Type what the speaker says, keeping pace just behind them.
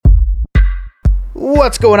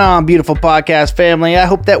What's going on, beautiful podcast family? I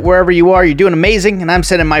hope that wherever you are, you're doing amazing, and I'm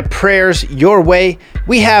sending my prayers your way.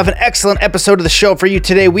 We have an excellent episode of the show for you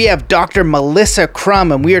today. We have Dr. Melissa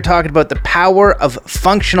Crum, and we are talking about the power of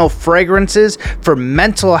functional fragrances for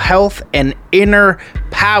mental health and inner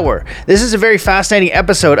power. This is a very fascinating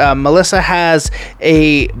episode. Melissa has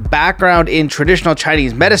a background in traditional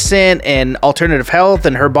Chinese medicine and alternative health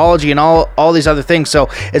and herbology and all these other things. So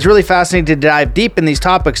it's really fascinating to dive deep in these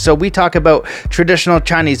topics. So we talk about traditional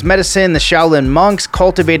Chinese medicine, the Shaolin monks,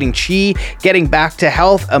 cultivating qi, getting back to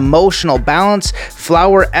health, emotional balance,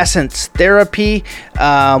 flower essence therapy.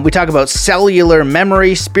 We talk about cellular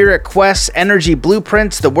memory, spirit quests, energy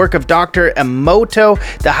blueprints, the work of Dr. Emoto,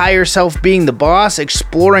 the higher self being the boss,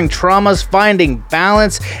 exploring traumas, finding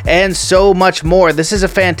balance, and so much more. This is a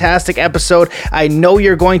fantastic episode. I know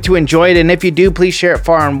you're going to enjoy it, and if you do, please share it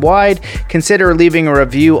far and wide. Consider leaving a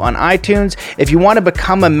review on iTunes. If you want to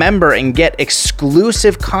become a member and get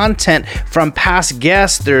exclusive content from past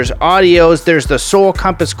guests, there's audios, there's the Soul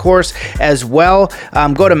Compass course as well.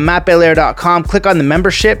 Go to mattbelair.com, click on the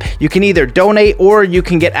membership. You can either donate or you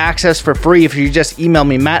can get access for free. If you just email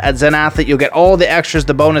me, Matt@ZenAthlete, you'll get all the extras,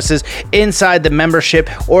 the bonuses inside the membership,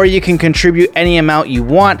 or you can contribute any amount you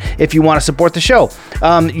want if you want to support the show.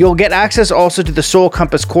 You'll get access also to the Soul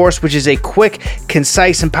Compass course, which is a quick,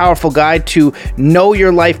 concise, and powerful guide to know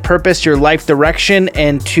your life purpose, your life direction,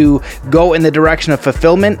 and to go in the direction of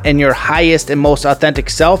fulfillment and your highest and most authentic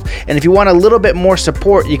self. And if you want a little bit more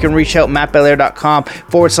support, you can reach out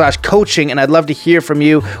mattbelair.com/coaching, and I'd love to hear from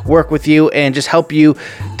you, work with you, and just help you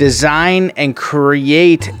design and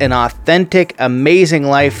create an authentic, amazing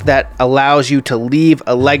life that allows you to leave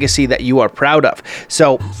a legacy that you are proud of.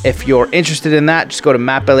 So if you're interested in that, just go to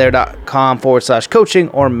mattbelair.com/coaching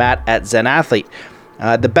or Matt@ZenAthlete.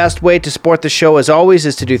 The best way to support the show, as always,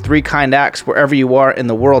 is to do 3 kind acts wherever you are in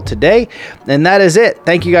the world today. And that is it.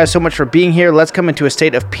 Thank you guys so much for being here. Let's come into a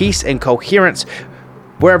state of peace and coherence.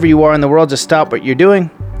 Wherever you are in the world, just stop what you're doing.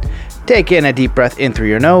 Take in a deep breath in through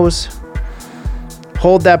your nose.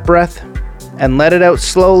 Hold that breath and let it out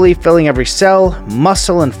slowly, filling every cell,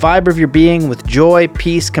 muscle, and fiber of your being with joy,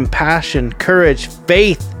 peace, compassion, courage,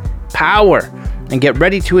 faith, power. And get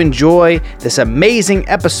ready to enjoy this amazing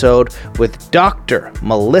episode with Dr.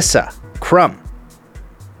 Melissa Crum.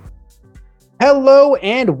 Hello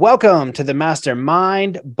and welcome to the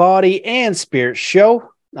Mastermind, Body, and Spirit Show.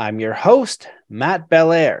 I'm your host, Matt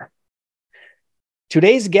Belair.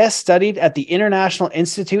 Today's guest studied at the International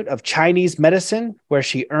Institute of Chinese Medicine, where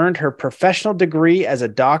she earned her professional degree as a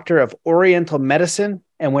doctor of Oriental Medicine,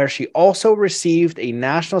 and where she also received a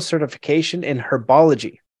national certification in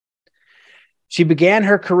herbology. She began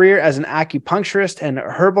her career as an acupuncturist and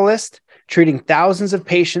herbalist, treating thousands of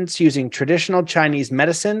patients using traditional Chinese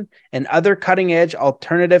medicine and other cutting-edge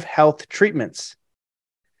alternative health treatments.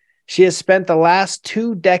 She has spent the last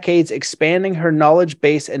 2 decades expanding her knowledge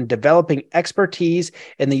base and developing expertise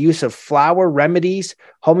in the use of flower remedies,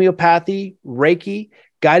 homeopathy, Reiki,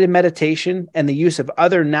 guided meditation, and the use of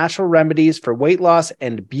other natural remedies for weight loss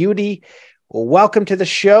and beauty. Welcome to the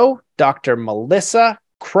show, Dr. Melissa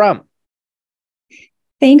Crum.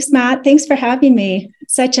 Thanks, Matt. Thanks for having me.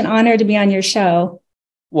 It's such an honor to be on your show.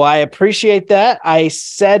 Well, I appreciate that. I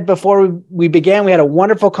said before we began, we had a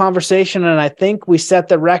wonderful conversation, and I think we set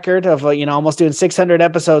the record of, almost doing 600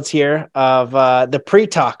 episodes here of the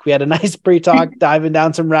pre-talk. We had a nice pre-talk, diving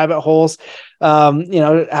down some rabbit holes,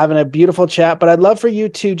 having a beautiful chat. But I'd love for you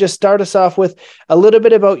to just start us off with a little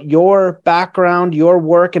bit about your background, your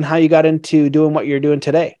work, and how you got into doing what you're doing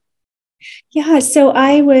today. Yeah, so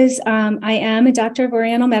I am a doctor of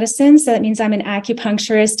Oriental medicine. So that means I'm an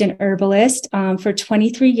acupuncturist and herbalist for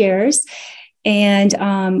 23 years and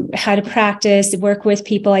had a practice, work with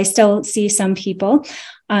people. I still see some people.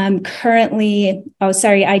 I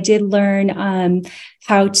did learn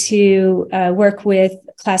how to work with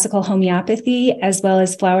classical homeopathy as well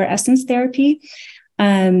as flower essence therapy.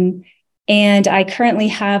 And I currently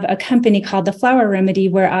have a company called The Flower Remedy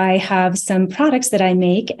where I have some products that I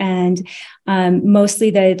make, and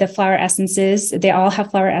mostly the flower essences. They all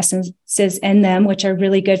have flower essences in them, which are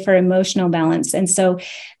really good for emotional balance. And so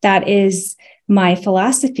that is my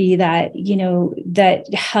philosophy that,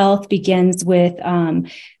 that health begins with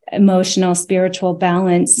emotional, spiritual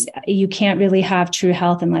balance. You can't really have true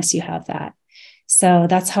health unless you have that. So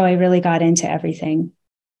that's how I really got into everything.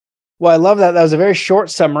 Well, I love that. That was a very short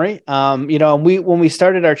summary. And when we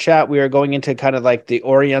started our chat, we were going into kind of like the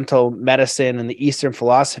Oriental medicine and the Eastern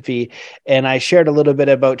philosophy. And I shared a little bit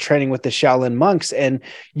about training with the Shaolin monks, and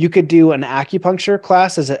you could do an acupuncture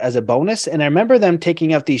class as a bonus. And I remember them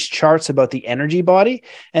taking out these charts about the energy body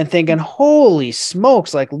and thinking, holy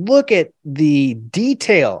smokes, like look at the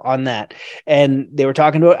detail on that. And they were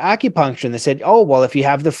talking about acupuncture, and they said, oh, well, if you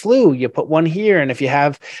have the flu, you put one here. And if you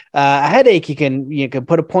have a headache, you can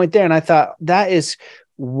put a point there. And I thought that is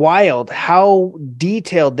wild how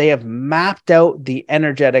detailed they have mapped out the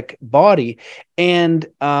energetic body. And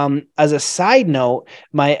as a side note,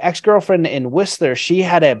 my ex-girlfriend in Whistler, she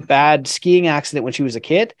had a bad skiing accident when she was a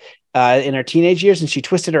kid in her teenage years, and she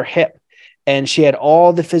twisted her hip. And she had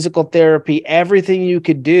all the physical therapy, everything you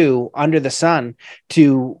could do under the sun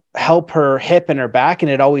to help her hip and her back, and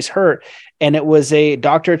it always hurt. And it was a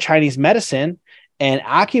doctor of Chinese medicine and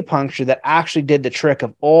acupuncture that actually did the trick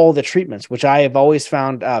of all the treatments, which I have always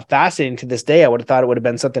found fascinating to this day. I would have thought it would have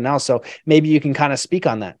been something else. So maybe you can kind of speak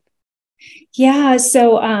on that. Yeah,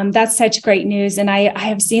 so that's such great news. And I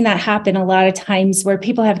have seen that happen a lot of times where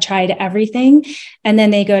people have tried everything and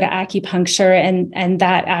then they go to acupuncture, and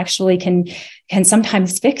that actually can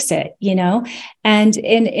sometimes fix it, and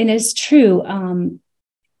it's true.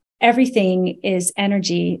 Everything is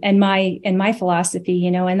energy in my philosophy,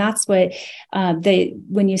 and that's what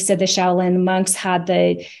when you said the Shaolin monks had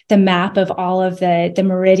the map of all of the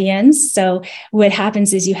meridians. So what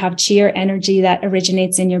happens is you have chi or energy that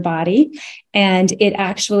originates in your body, and it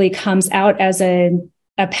actually comes out as a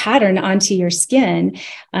pattern onto your skin.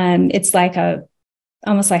 It's like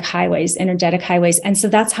almost like highways, energetic highways. And so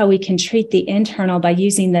that's how we can treat the internal by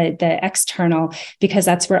using the external, because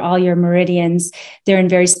that's where all your meridians, they're in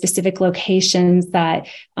very specific locations that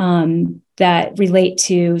relate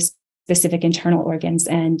to specific internal organs.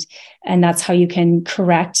 And that's how you can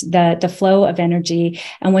correct the flow of energy.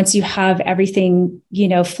 And once you have everything,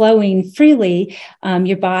 flowing freely,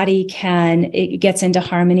 your body it gets into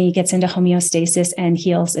harmony, gets into homeostasis, and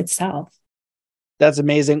heals itself. That's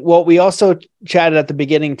amazing. Well, we also chatted at the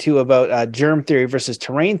beginning too about germ theory versus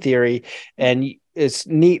terrain theory, and it's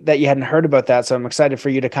neat that you hadn't heard about that. So I'm excited for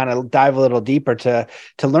you to kind of dive a little deeper to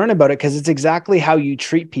learn about it, because it's exactly how you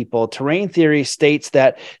treat people. Terrain theory states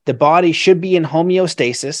that the body should be in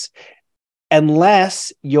homeostasis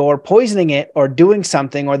unless you're poisoning it or doing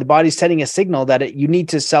something, or the body's sending a signal that you need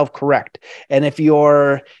to self-correct. And if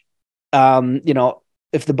you're,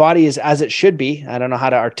 if the body is as it should be, I don't know how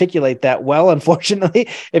to articulate that well, unfortunately.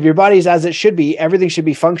 If your body is as it should be, everything should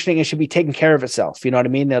be functioning. It should be taking care of itself. You know what I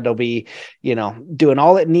mean? It'll be, doing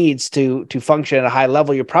all it needs to function at a high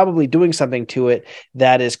level. You're probably doing something to it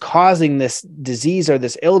that is causing this disease or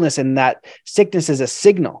this illness, and that sickness is a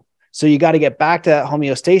signal. So you got to get back to that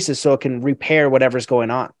homeostasis so it can repair whatever's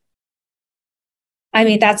going on. I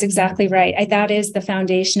mean, that's exactly right. That is the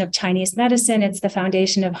foundation of Chinese medicine. It's the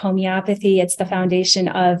foundation of homeopathy. It's the foundation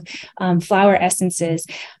of flower essences.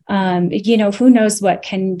 Who knows what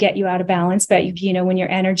can get you out of balance, but when your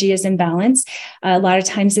energy is in balance, a lot of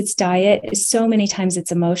times it's diet, so many times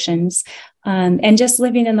it's emotions. And just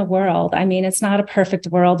living in the world. I mean, it's not a perfect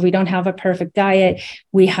world. We don't have a perfect diet.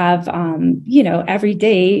 We have, every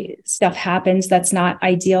day stuff happens that's not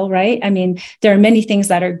ideal, right? I mean, there are many things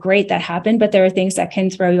that are great that happen, but there are things that can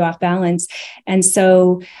throw you off balance. And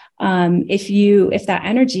so if that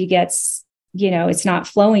energy gets, it's not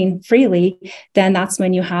flowing freely, then that's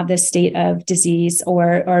when you have this state of disease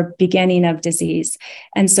or beginning of disease.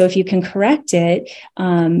 And so if you can correct it,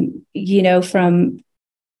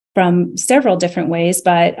 from several different ways,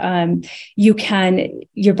 but your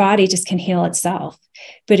body just can heal itself.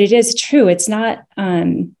 But it is true. It's not,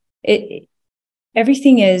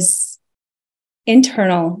 everything is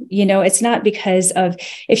internal, it's not because of,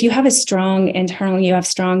 if you have a strong internal, you have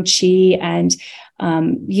strong chi and,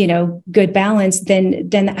 good balance, then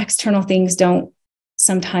the external things don't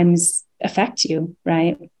sometimes affect you.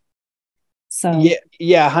 Right. So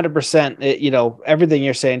yeah, 100%. Everything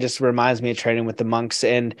you're saying just reminds me of training with the monks,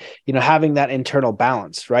 and having that internal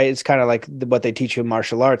balance, right? It's kind of like what they teach you in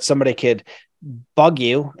martial arts. Somebody could bug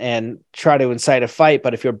you and try to incite a fight,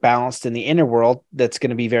 but if you're balanced in the inner world, that's going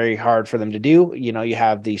to be very hard for them to do. You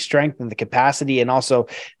have the strength and the capacity, and also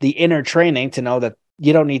the inner training to know that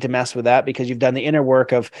you don't need to mess with that, because you've done the inner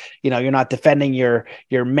work of, you're not defending your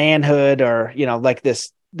manhood, or like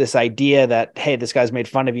this idea that, hey, this guy's made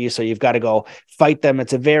fun of you, so you've got to go fight them.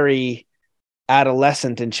 It's a very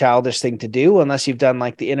adolescent and childish thing to do, unless you've done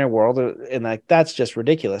like the inner world, and like, that's just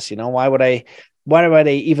ridiculous. Why would I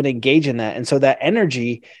even engage in that? And so that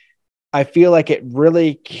energy, I feel like it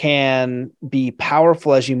really can be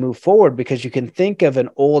powerful as you move forward, because you can think of an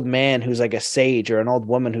old man who's like a sage, or an old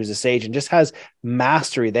woman who's a sage and just has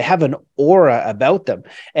mastery. They have an aura about them.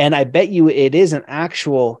 And I bet you it is an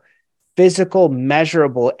actual physical,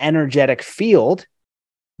 measurable, energetic field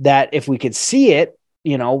that if we could see it,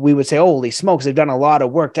 we would say, holy smokes, they've done a lot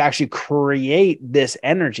of work to actually create this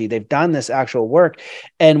energy. They've done this actual work.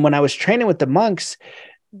 And when I was training with the monks,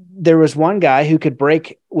 there was one guy who could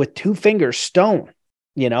break with 2 fingers stone,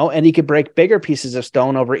 and he could break bigger pieces of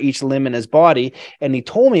stone over each limb in his body. And he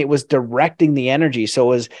told me it was directing the energy.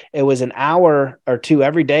 So it was an hour or 2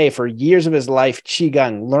 every day for years of his life,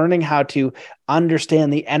 Qigong, learning how to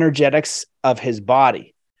understand the energetics of his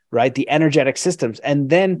body, right? The energetic systems, and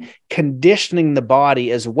then conditioning the body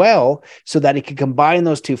as well, so that he could combine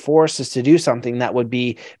those 2 forces to do something that would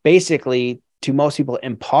be basically, to most people,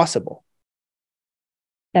 impossible.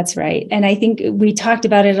 That's right. And I think we talked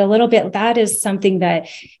about it a little bit. That is something that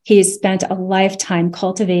he has spent a lifetime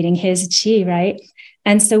cultivating, his qi, right?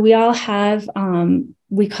 And so we all have,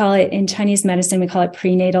 we call it in Chinese medicine, we call it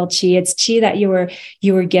prenatal qi. It's qi that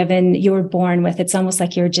you were given, you were born with. It's almost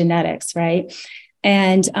like your genetics, right?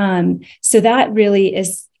 And so that really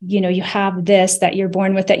is, you have this that you're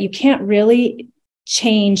born with, that you can't really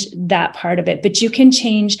change that part of it, but you can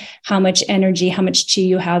change how much energy, how much qi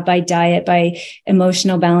you have by diet, by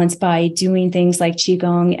emotional balance, by doing things like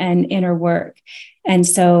qigong and inner work. And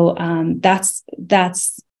so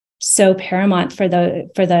that's so paramount for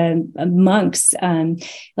the monks.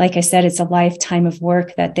 Like I said, it's a lifetime of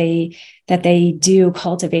work that they do,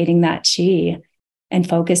 cultivating that qi and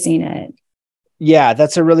focusing it. Yeah,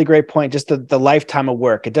 that's a really great point. Just the lifetime of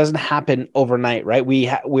work. It doesn't happen overnight, right?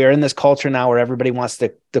 We're in this culture now where everybody wants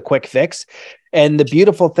the quick fix. And the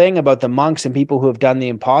beautiful thing about the monks and people who have done the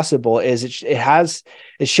impossible is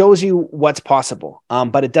it shows you what's possible.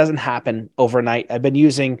 But it doesn't happen overnight. I've been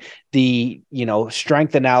using the,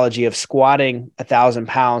 strength analogy of squatting 1,000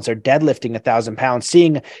 pounds or deadlifting 1,000 pounds.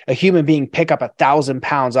 Seeing a human being pick up 1,000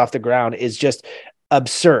 pounds off the ground is just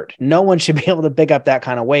absurd. No one should be able to pick up that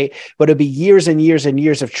kind of weight, but it'd be years and years and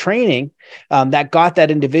years of training that got that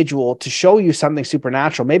individual to show you something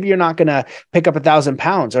supernatural. Maybe you're not going to pick up 1,000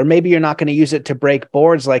 pounds, or maybe you're not going to use it to break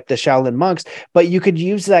boards like the Shaolin monks, but you could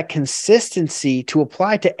use that consistency to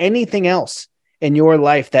apply to anything else in your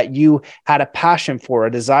life that you had a passion for,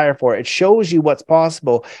 a desire for. It shows you what's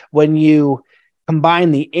possible when you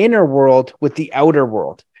combine the inner world with the outer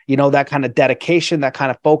world. That kind of dedication, that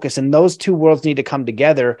kind of focus, and those 2 worlds need to come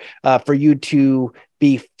together for you to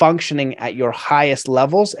be functioning at your highest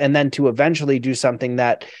levels, and then to eventually do something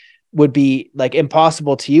that would be like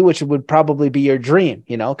impossible to you, which would probably be your dream,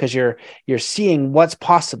 because you're seeing what's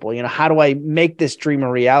possible. How do I make this dream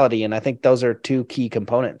a reality? And I think those are 2 key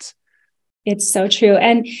components. It's so true.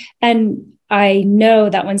 And I know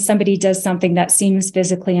that when somebody does something that seems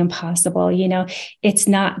physically impossible, it's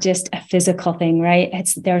not just a physical thing, right?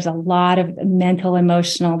 There's a lot of mental,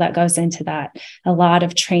 emotional that goes into that, a lot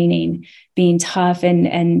of training, being tough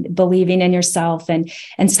and believing in yourself. And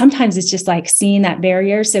sometimes it's just like seeing that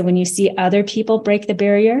barrier. So when you see other people break the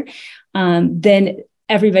barrier, then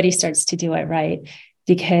everybody starts to do it, right?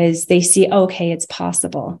 Because they see, okay, it's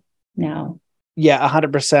possible now. Yeah,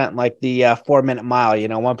 100%. Like the 4-minute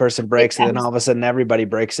mile, one person breaks it, and all of a sudden everybody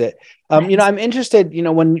breaks it. I'm interested,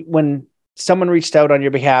 when someone reached out on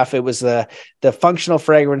your behalf, it was the functional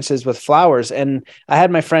fragrances with flowers. And I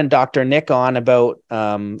had my friend, Dr. Nick, on about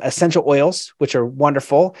essential oils, which are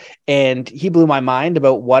wonderful. And he blew my mind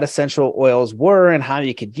about what essential oils were and how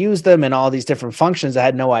you could use them and all these different functions. I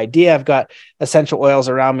had no idea. I've got essential oils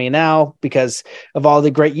around me now because of all the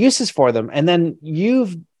great uses for them. And then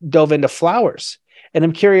you've dove into flowers. And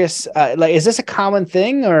I'm curious, is this a common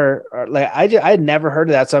thing or like I had never heard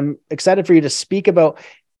of that. So I'm excited for you to speak about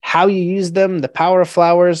how you use them, the power of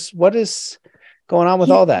flowers. What is going on with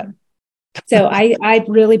all that? So I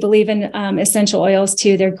really believe in essential oils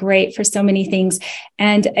too. They're great for so many things.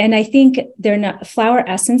 And I think flower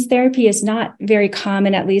essence therapy is not very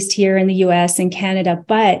common, at least here in the US and Canada,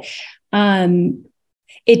 but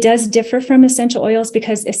it does differ from essential oils,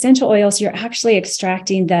 because essential oils, you're actually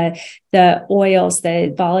extracting the oils,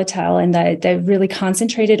 the volatile and the really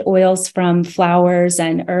concentrated oils from flowers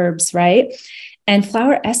and herbs, right? And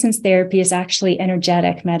flower essence therapy is actually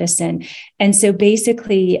energetic medicine. And so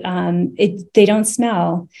basically, they don't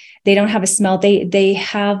smell. They don't have a smell. They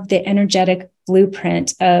have the energetic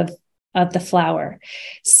blueprint of the flower.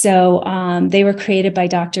 So they were created by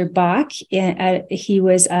Dr. Bach. He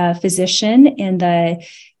was a physician in the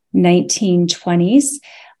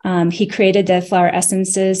 1920s. He created the flower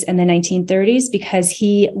essences in the 1930s because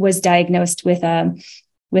he was diagnosed with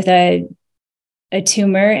with a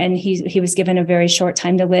tumor, and he was given a very short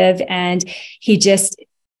time to live. And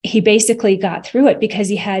he basically got through it because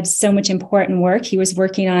he had so much important work. He was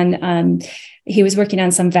working on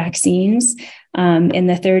some vaccines in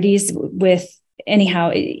the 30s with, anyhow,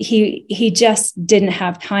 he just didn't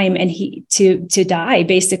have time and to die,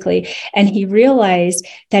 basically. And he realized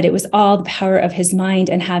that it was all the power of his mind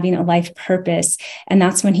and having a life purpose. And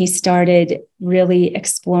that's when he started really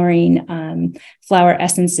exploring flower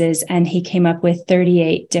essences. And he came up with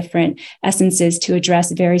 38 different essences to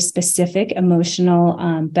address very specific emotional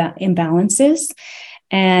imbalances.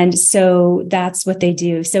 And so that's what they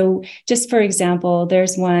do. So just for example,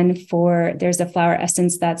 there's a flower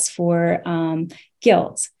essence that's for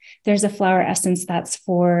guilt. There's a flower essence that's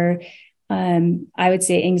for, I would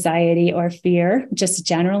say, anxiety or fear, just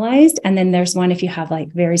generalized. And then there's one if you have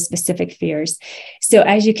like very specific fears. So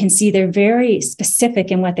as you can see, they're very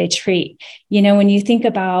specific in what they treat. You know, when you think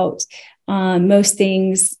about most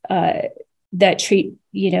things that treat,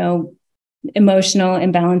 emotional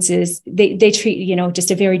imbalances, they treat, just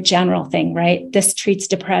a very general thing, right? This treats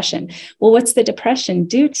depression. Well, what's the depression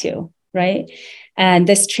due to, right? And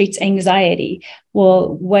this treats anxiety.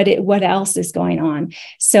 Well, what else is going on?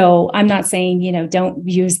 So I'm not saying, don't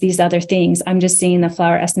use these other things. I'm just saying the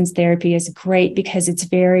flower essence therapy is great because it's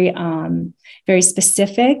very, very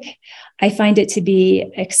specific. I find it to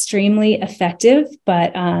be extremely effective,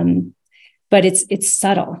 but it's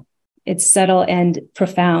subtle. It's subtle and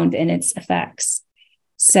profound in its effects.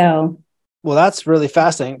 So, well, that's really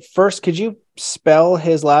fascinating. First, could you spell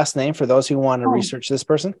his last name for those who want to research this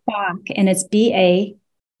person? Bach, and it's Bach.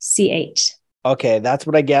 Okay, that's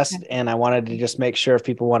what I guessed. And I wanted to just make sure if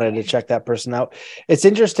people wanted to check that person out. It's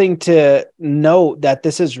interesting to note that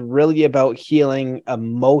this is really about healing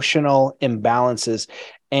emotional imbalances.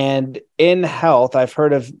 And in health, I've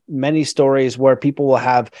heard of many stories where people will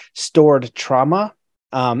have stored trauma.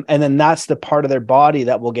 And then that's the part of their body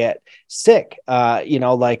that will get sick.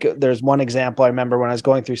 Like there's one example I remember when I was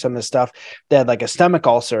going through some of this stuff, they had like a stomach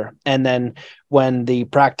ulcer. And then when the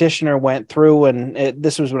practitioner went through, and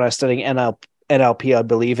this was when I was studying NLP, I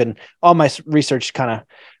believe, and all my research kind of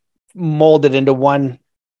molded into one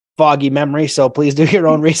foggy memory. So please do your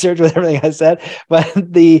own research with everything I said. But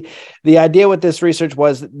the idea with this research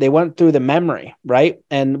was they went through the memory, right?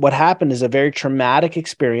 And what happened is a very traumatic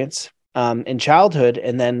experience in childhood.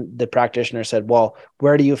 And then the practitioner said, well,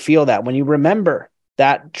 where do you feel that? When you remember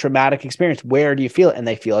that traumatic experience, where do you feel it? And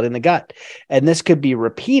they feel it in the gut. And this could be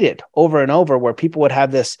repeated over and over where people would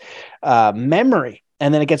have this memory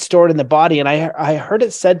and then it gets stored in the body. And I heard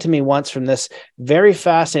it said to me once from this very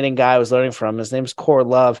fascinating guy I was learning from. His name's Core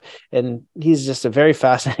Love, and he's just a very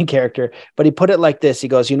fascinating character. But he put it like this. He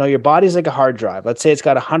goes, your body's like a hard drive. Let's say it's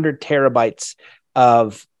got 100 terabytes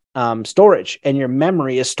of storage, and your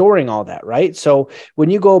memory is storing all that, right? So when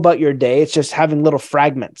you go about your day, it's just having little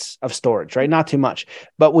fragments of storage, right? Not too much.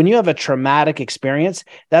 But when you have a traumatic experience,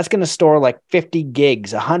 that's going to store like 50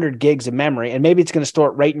 gigs, 100 gigs of memory. And maybe it's going to store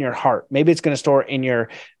it right in your heart. Maybe it's going to store it in your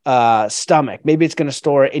stomach. Maybe it's going to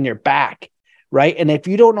store it in your back, right? And if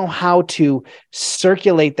you don't know how to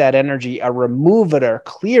circulate that energy or remove it or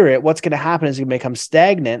clear it, what's going to happen is it's going to become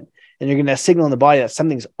stagnant. And you're going to signal in the body that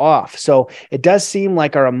something's off. So it does seem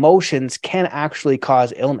like our emotions can actually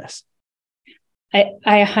cause illness.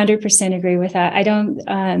 I 100% agree with that. I don't,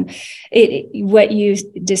 what you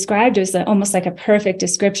described was almost like a perfect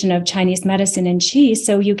description of Chinese medicine and qi.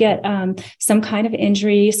 So you get some kind of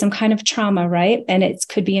injury, some kind of trauma, right? And it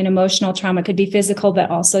could be an emotional trauma, could be physical, but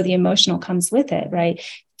also the emotional comes with it, right?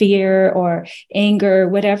 Fear or anger,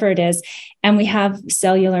 whatever it is. And we have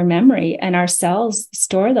cellular memory, and our cells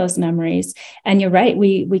store those memories. And you're right,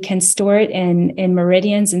 we can store it in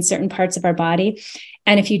meridians in certain parts of our body.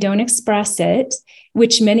 And if you don't express it,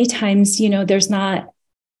 which many times, there's not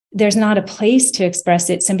a place to express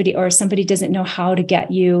it, somebody doesn't know how to get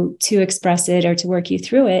you to express it or to work you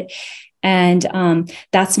through it. And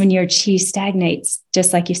that's when your qi stagnates,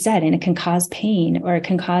 just like you said, and it can cause pain or it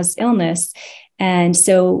can cause illness. And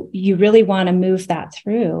so you really want to move that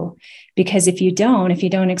through, because if you don't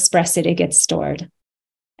express it, it gets stored.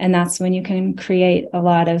 And that's when you can create a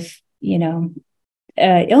lot of,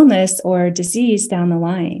 illness or disease down the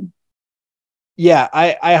line. Yeah,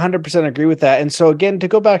 I 100% agree with that. And so again, to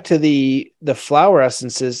go back to the flower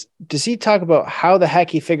essences, does he talk about how the heck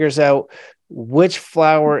he figures out which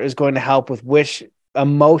flower is going to help with which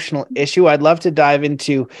emotional issue? I'd love to dive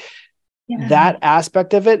into that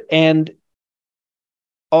aspect of it. And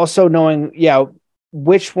also knowing,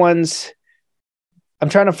 which ones. I'm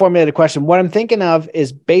trying to formulate a question. What I'm thinking of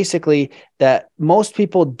is basically that most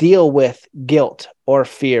people deal with guilt or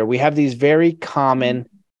fear. We have these very common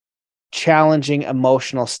challenging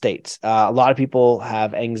emotional states. A lot of people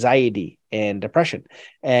have anxiety and depression.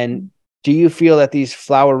 And do you feel that these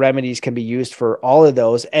flower remedies can be used for all of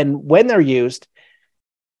those? And when they're used,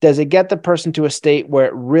 does it get the person to a state where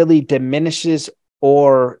it really diminishes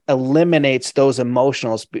or eliminates those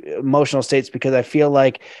emotional states? Because I feel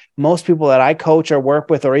like most people that I coach or work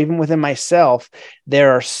with, or even within myself,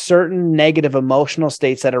 there are certain negative emotional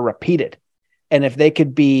states that are repeated. And if they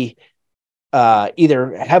could be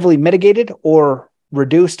either heavily mitigated or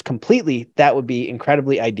reduced completely, that would be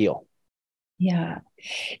incredibly ideal. Yeah,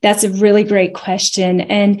 that's a really great question.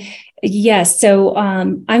 And yes, so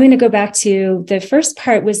I'm going to go back to the first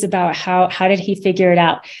part was about how did he figure it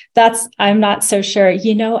out? I'm not so sure.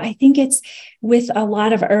 I think it's with a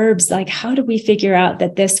lot of herbs, like how do we figure out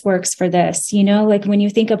that this works for this? Like when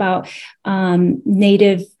you think about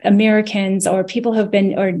Native Americans or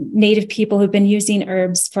Native people who've been using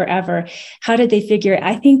herbs forever, how did they figure it?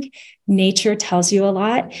 I think nature tells you a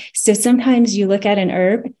lot. So sometimes you look at an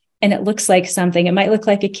herb and it looks like something. It might look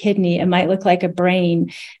like a kidney. It might look like a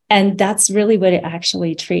brain. And that's really what it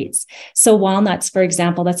actually treats. So walnuts, for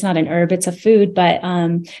example, that's not an herb, it's a food, but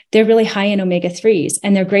they're really high in omega-3s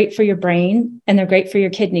and they're great for your brain and they're great for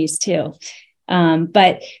your kidneys too.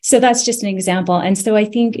 But so that's just an example. And so I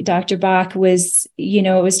think Dr. Bach was,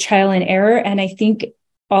 it was trial and error. And I think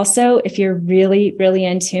also if you're really, really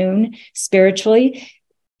in tune spiritually,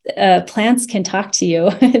 plants can talk to you.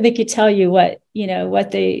 They could tell you what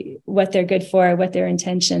they're good for, what their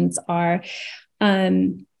intentions are.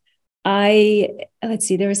 Let's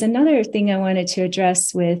see, there was another thing I wanted to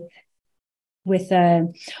address with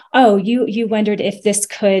you wondered if this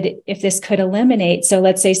could eliminate. So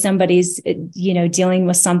let's say somebody's, dealing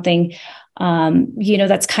with something,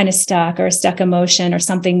 that's kind of stuck or a stuck emotion or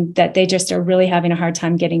something that they just are really having a hard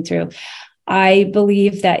time getting through. I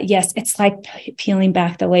believe that, yes, it's like peeling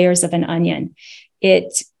back the layers of an onion.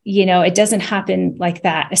 It doesn't happen like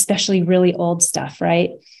that, especially really old stuff, right?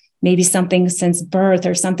 Maybe something since birth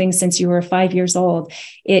or something since you were 5 years old.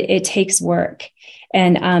 It takes work.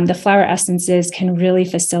 And the flower essences can really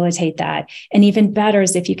facilitate that. And even better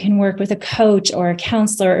is if you can work with a coach or a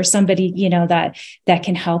counselor or somebody, that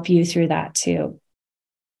can help you through that too.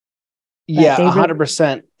 Yeah,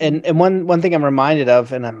 100%. And one thing I'm reminded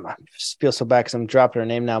of, and I feel so bad because I'm dropping her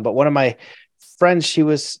name now, but one of my friends, she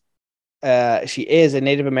is a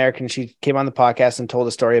Native American. She came on the podcast and told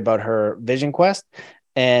a story about her vision quest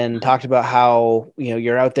and talked about how,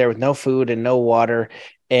 you're out there with no food and no water.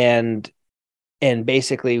 And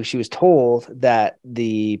basically she was told that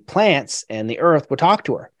the plants and the earth would talk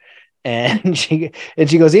to her. And she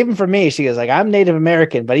goes, even for me, she goes like, I'm Native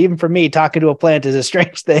American, but even for me, talking to a plant is a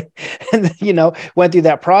strange thing. And, went through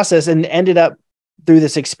that process and ended up through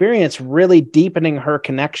this experience, really deepening her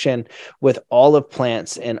connection with all of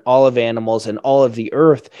plants and all of animals and all of the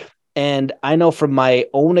earth. And I know from my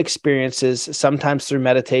own experiences, sometimes through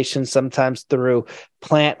meditation, sometimes through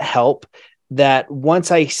plant help, that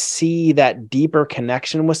once I see that deeper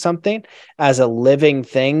connection with something as a living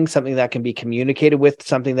thing, something that can be communicated with,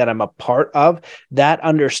 something that I'm a part of, that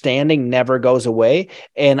understanding never goes away.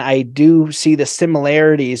 And I do see the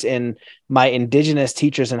similarities in my indigenous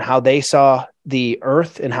teachers and how they saw the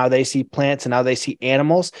earth and how they see plants and how they see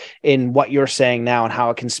animals in what you're saying now and how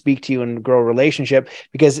it can speak to you and grow a relationship.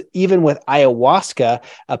 Because even with ayahuasca,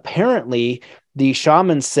 apparently the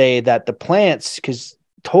shamans say that the plants,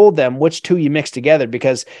 told them which two you mix together,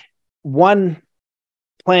 because one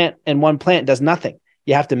plant does nothing.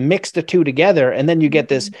 You have to mix the two together, and then you get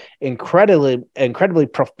this incredibly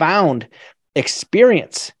profound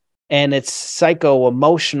experience. And it's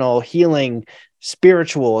psycho-emotional, healing,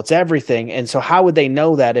 spiritual, it's everything. And so how would they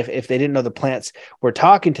know that if they didn't know the plants were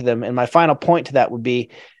talking to them? And my final point to that would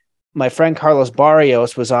be, my friend Carlos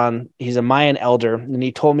Barrios he's a Mayan elder, and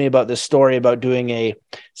he told me about this story about doing a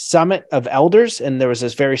summit of elders. And there was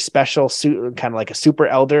this very special suit, kind of like a super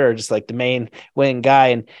elder or just like the main wing guy.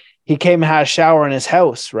 And he came and had a shower in his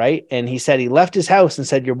house. Right. And he said he left his house and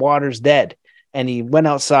said, your water's dead. And he went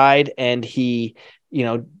outside and he,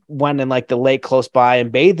 went in like the lake close by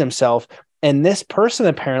and bathed himself. And this person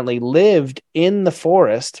apparently lived in the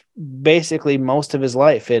forest basically most of his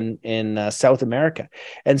life in South America.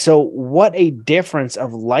 And so what a difference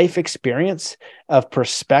of life experience, of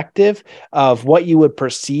perspective, of what you would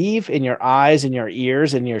perceive in your eyes and your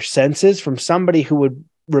ears and your senses from somebody who would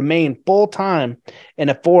remain full time in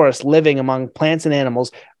a forest living among plants and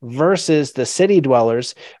animals versus the city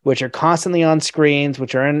dwellers, which are constantly on screens,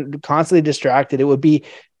 which are constantly distracted. It would be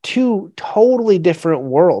two totally different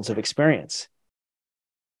worlds of experience.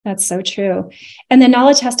 That's so true. And the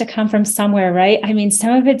knowledge has to come from somewhere, right? I mean,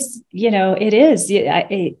 some of it's, it is.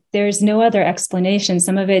 There's no other explanation.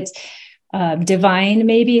 Some of it's divine,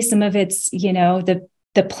 maybe. Some of it's,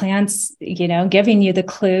 the plants, giving you the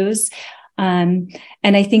clues. And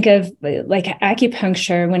I think of like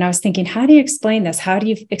acupuncture when I was thinking, how do you explain this? How do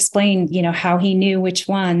you explain, how he knew which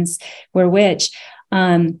ones were which?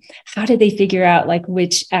 How did they figure out like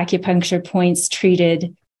which acupuncture points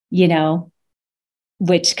treated,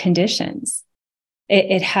 which conditions?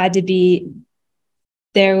 It had to be,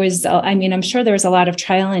 I'm sure there was a lot of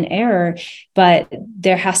trial and error, but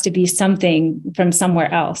there has to be something from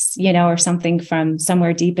somewhere else, or something from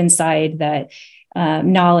somewhere deep inside that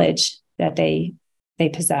knowledge that they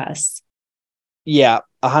possess. Yeah,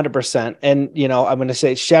 100%. And, I'm going to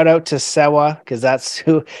say shout out to Sewa, because that's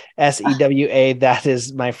who, Sewa, that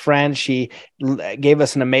is my friend. She gave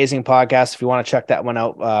us an amazing podcast. If you want to check that one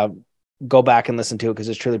out, go back and listen to it because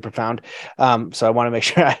it's truly profound. So I want to make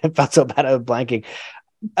sure, I felt so bad I was blanking.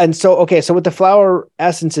 And so, okay, so with the flower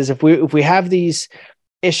essences, if we have these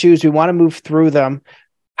issues, we want to move through them.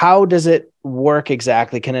 How does it work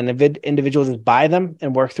exactly? Can an individual just buy them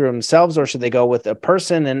and work through themselves, or should they go with a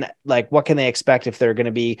person? And like, what can they expect if they're going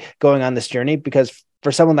to be going on this journey? Because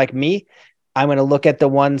for someone like me, I'm going to look at the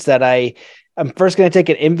ones that I'm first going to take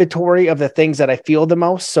an inventory of the things that I feel the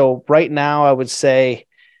most. So right now I would say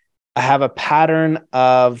I have a pattern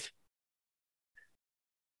of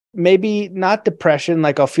maybe not depression.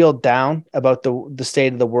 Like I'll feel down about the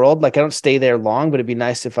state of the world. Like I don't stay there long, but it'd be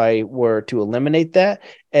nice if I were to eliminate that.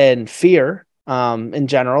 And fear, in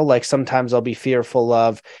general, like sometimes I'll be fearful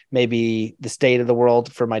of maybe the state of the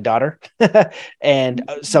world for my daughter and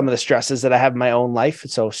some of the stresses that I have in my own life.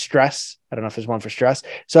 So stress, I don't know if there's one for stress.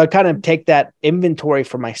 So I kind of take that inventory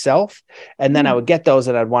for myself, and then I would get those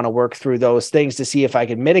and I'd want to work through those things to see if I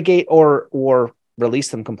can mitigate or release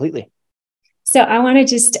them completely. So I want to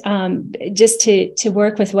just to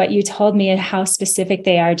work with what you told me and how specific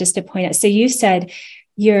they are, just to point out. So you said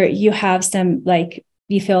you have some, like,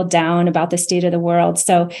 you feel down about the state of the world.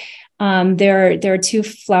 So there are two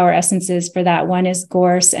flower essences for that. One is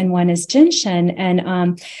gorse and one is gentian.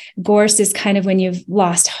 And gorse is kind of when you've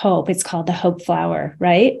lost hope. It's called the hope flower,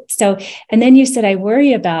 right? So, and then you said, I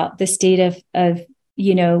worry about the state of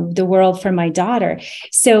the world for my daughter.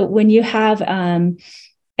 So when you have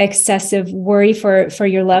excessive worry for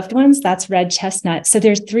your loved ones, that's red chestnut. So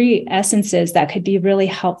there's three essences that could be really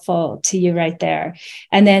helpful to you right there.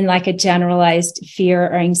 And then like a generalized fear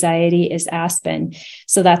or anxiety is aspen.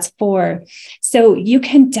 So that's 4. So people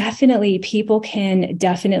can definitely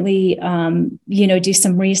do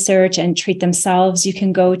some research and treat themselves. You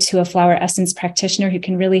can go to a flower essence practitioner who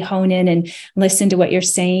can really hone in and listen to what you're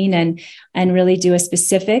saying and really do a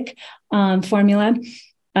specific formula.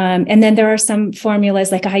 And then there are some formulas,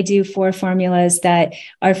 like I do 4 formulas that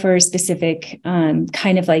are for specific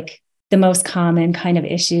kind of like the most common kind of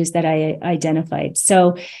issues that I identified.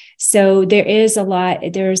 So there's a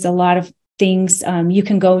lot of things. You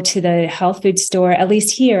can go to the health food store, at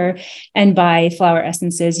least here, and buy flower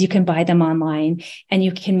essences. You can buy them online and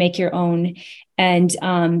you can make your own. And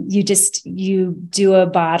you do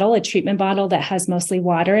a treatment bottle that has mostly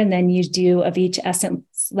water. And then you do of each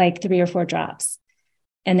essence, like 3 or 4 drops.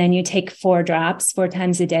 And then you take 4 drops 4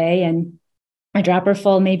 times a day, and a dropper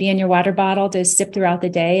full maybe in your water bottle to sip throughout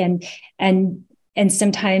the day. And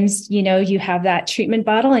sometimes, you have that treatment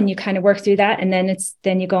bottle and you kind of work through that. And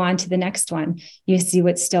then you go on to the next one. You see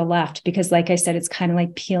what's still left, because like I said, it's kind of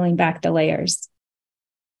like peeling back the layers.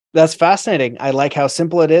 That's fascinating. I like how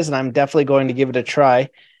simple it is, and I'm definitely going to give it a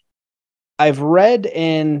try. I've read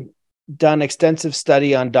and done extensive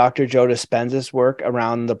study on Dr. Joe Dispenza's work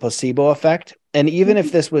around the placebo effect. And even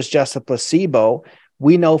if this was just a placebo,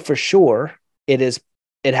 we know for sure it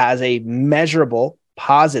has a measurable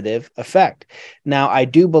positive effect. Now, I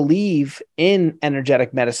do believe in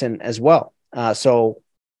energetic medicine as well. So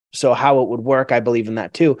how it would work, I believe in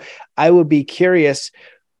that too. I would be curious,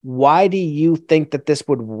 why do you think that this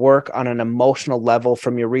would work on an emotional level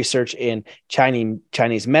from your research in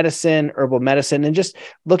Chinese medicine, herbal medicine, and just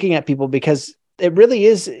looking at people? Because it really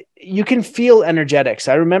is, you can feel energetics.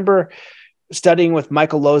 I remember studying with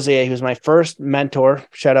Michael Lozier, who's my first mentor.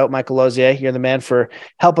 Shout out Michael Lozier. You're the man for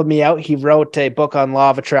helping me out. He wrote a book on law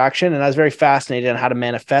of attraction, and I was very fascinated on how to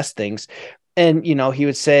manifest things. And, he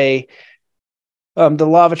would say, the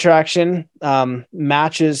law of attraction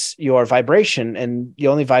matches your vibration, and the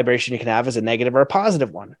only vibration you can have is a negative or a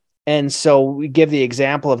positive one. And so we give the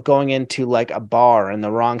example of going into like a bar in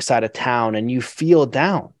the wrong side of town and you feel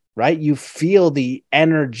down, right? You feel the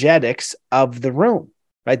energetics of the room.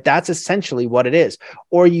 right? That's essentially what it is.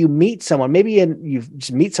 Or you meet someone, maybe you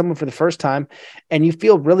just meet someone for the first time and you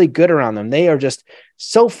feel really good around them. They are just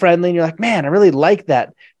so friendly. And you're like, man, I really like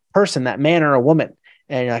that person, that man or a woman.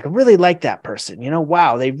 And you're like, I really like that person.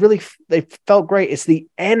 Wow, they felt great. It's the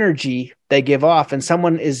energy they give off. And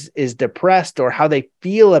someone is depressed or how they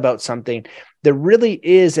feel about something. There really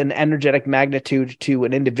is an energetic magnitude to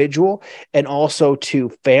an individual and also to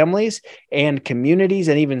families and communities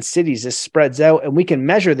and even cities. This spreads out, and we can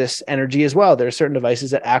measure this energy as well. There are certain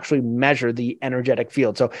devices that actually measure the energetic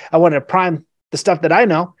field. So I wanted to prime the stuff that I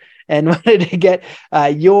know and wanted to get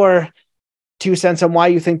your 2 cents on why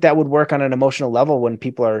you think that would work on an emotional level when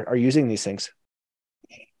people are using these things.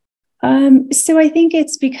 So I think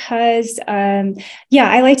it's because, I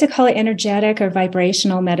like to call it energetic or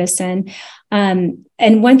vibrational medicine. And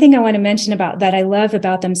one thing I want to mention about that I love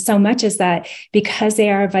about them so much is that because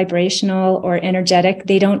they are vibrational or energetic,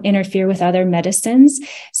 they don't interfere with other medicines.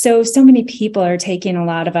 So many people are taking a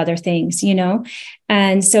lot of other things,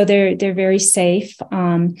 and so they're very safe.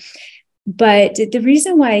 But the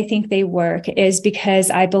reason why I think they work is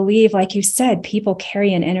because I believe, like you said, people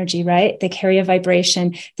carry an energy, right? They carry a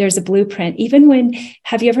vibration. There's a blueprint.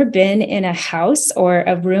 Have you ever been in a house or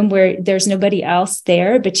a room where there's nobody else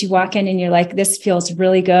there, but you walk in and you're like, this feels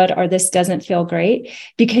really good, or this doesn't feel great?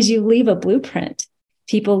 Because you leave a blueprint.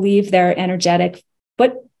 People leave their energetic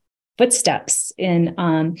footsteps in.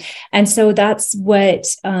 And so that's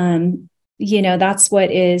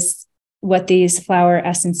what these flower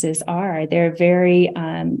essences are. They're very,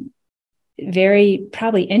 very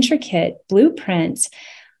probably intricate blueprints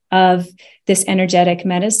of this energetic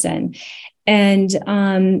medicine. And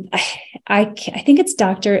I think it's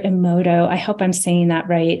Dr. Emoto. I hope I'm saying that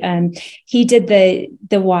right. He did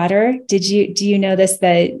the water. Do you know this?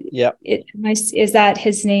 Is that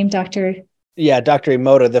his name, Dr.? Yeah, Dr.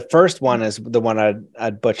 Emoto. The first one is the one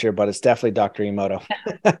I'd butcher, but it's definitely Dr. Emoto.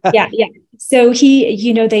 Yeah. So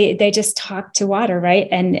he, they just talked to water, right?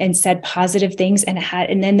 And said positive things, and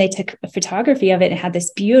then they took a photography of it and had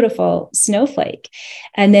this beautiful snowflake.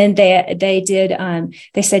 And then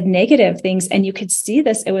they said negative things, and you could see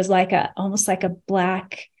this. It was almost like a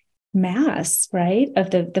black mass, right,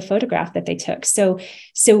 of the photograph that they took. So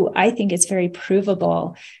I think it's very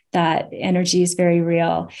provable that energy is very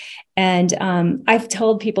real. And I've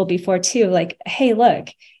told people before too, like, hey, look,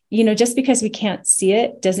 just because we can't see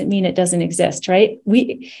it doesn't mean it doesn't exist, right?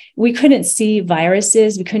 We couldn't see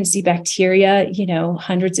viruses, we couldn't see bacteria,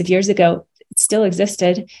 hundreds of years ago. It still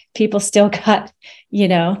existed. People still got,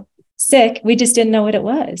 sick. We just didn't know what it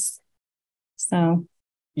was. So,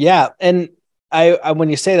 yeah, and I when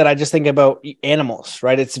you say that, I just think about animals,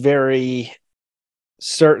 right? It's very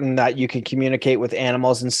certain that you can communicate with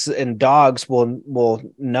animals, and dogs will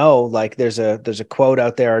know. Like there's a quote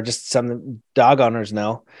out there, or just some dog owners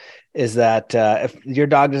know, is that if your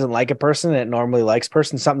dog doesn't like a person and it normally likes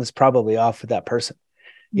person, something's probably off with that person.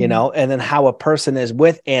 And then how a person is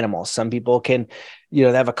with animals. Some people can, they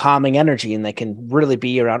have a calming energy and they can really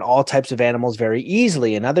be around all types of animals very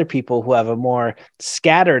easily. And other people who have a more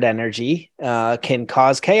scattered energy can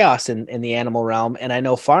cause chaos in the animal realm. And I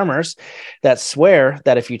know farmers that swear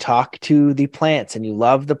that if you talk to the plants and you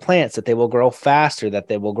love the plants, that they will grow faster, that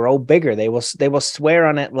they will grow bigger. They will swear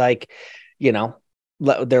on it like,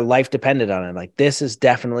 their life depended on it. Like, this is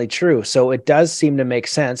definitely true. So it does seem to make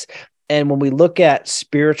sense. And when we look at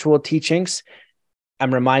spiritual teachings,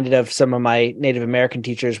 I'm reminded of some of my Native American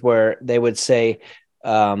teachers where they would say,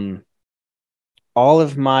 all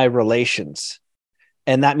of my relations,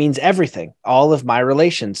 and that means everything, all of my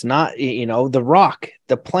relations, not, the rock,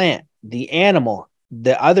 the plant, the animal,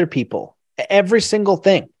 the other people, every single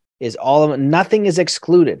thing is all of it. Nothing is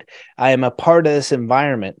excluded. I am a part of this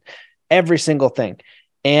environment, every single thing.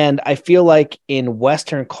 And I feel like in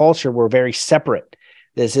Western culture, we're very separate.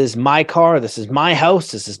 This is my car. This is my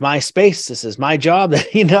house. This is my space. This is my job.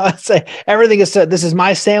 It's like everything is. This is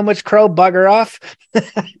my sandwich, crow, bugger off.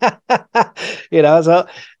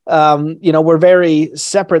 We're very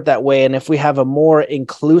separate that way. And if we have a more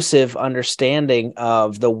inclusive understanding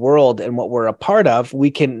of the world and what we're a part of,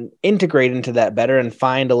 we can integrate into that better and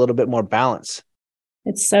find a little bit more balance.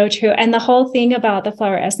 It's so true. And the whole thing about the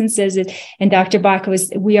flower essences and Dr. Bach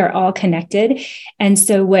was, we are all connected. And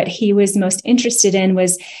so what he was most interested in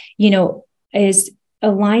was, is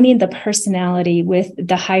aligning the personality with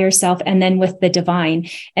the higher self and then with the divine.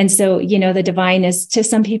 And so, the divine is, to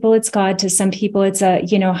some people, it's God. To some people, it's a,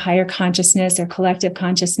 higher consciousness or collective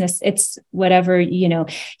consciousness. It's whatever,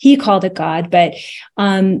 he called it God. But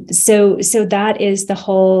so that is the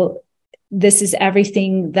whole this is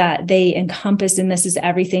everything that they encompass, and this is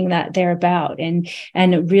everything that they're about. And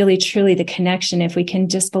really, truly the connection, if we can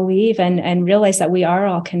just believe and realize that we are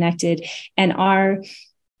all connected, and our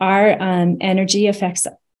energy affects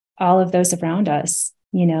all of those around us,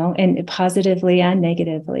 and positively and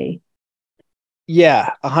negatively.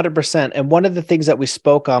 Yeah, 100%. And one of the things that we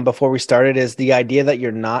spoke on before we started is the idea that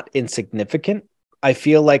you're not insignificant. I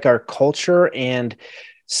feel like our culture and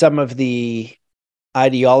some of the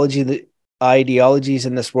ideologies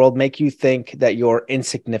in this world make you think that you're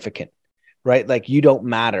insignificant, right? Like you don't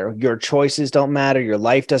matter. Your choices don't matter. Your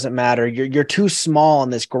life doesn't matter. You're too small in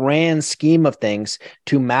this grand scheme of things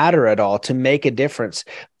to matter at all, to make a difference.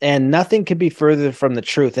 And nothing could be further from the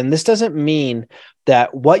truth. And this doesn't mean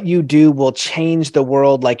that what you do will change the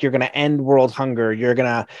world, like you're going to end world hunger, you're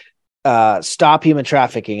going to stop human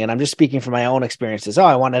trafficking. And I'm just speaking from my own experiences. Oh,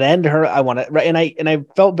 I want to end her. I want to, right. And I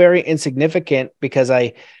felt very insignificant because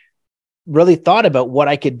I really thought about what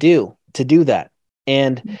I could do to do that.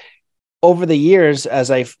 And over the years,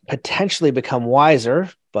 as I've potentially become wiser,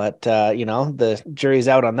 but the jury's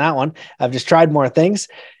out on that one. I've just tried more things.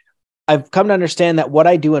 I've come to understand that what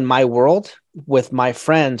I do in my world, with my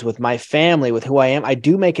friends, with my family, with who I am, I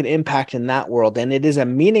do make an impact in that world, and it is a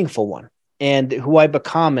meaningful one. And who I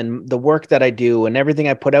become and the work that I do and everything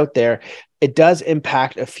I put out there, it does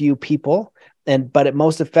impact a few people, but it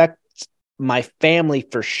most affects my family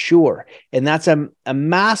for sure. And that's a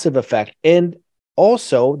massive effect. And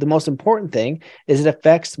also, the most important thing is it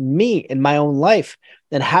affects me in my own life.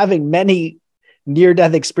 And having many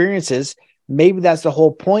near-death experiences, maybe that's the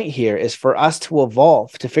whole point here, is for us to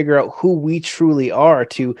evolve, to figure out who we truly are,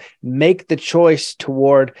 to make the choice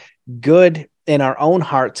toward good in our own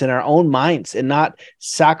hearts and our own minds, and not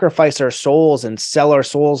sacrifice our souls and sell our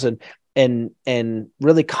souls and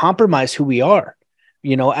really compromise who we are,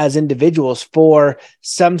 as individuals for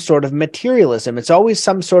some sort of materialism. It's always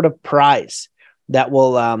some sort of prize that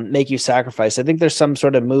will make you sacrifice. I think there's some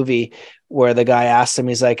sort of movie where the guy asks him,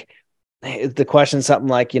 he's like, the question something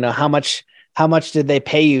like, how much did they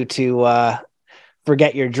pay you to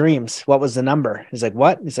forget your dreams? What was the number? He's like,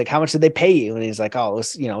 what? He's like, how much did they pay you? And he's like, oh, it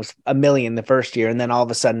was, it was $1 million the first year. And then all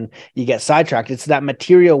of a sudden you get sidetracked. It's that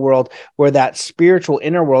material world where that spiritual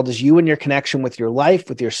inner world is you and your connection with your life,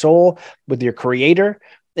 with your soul, with your creator,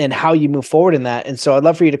 and how you move forward in that. And so I'd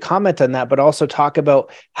love for you to comment on that, but also talk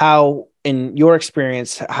about how, in your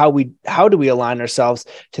experience, how do we align ourselves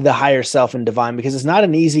to the higher self and divine? Because it's not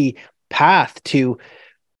an easy path to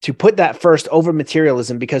put that first over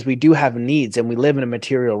materialism, because we do have needs and we live in a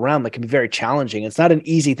material realm that can be very challenging. It's not an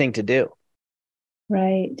easy thing to do.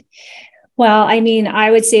 Right. Well, I mean, I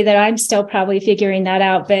would say that I'm still probably figuring that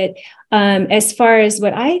out. But as far as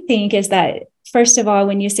what I think is that, first of all,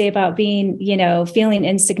 when you say about being, feeling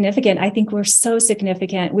insignificant, I think we're so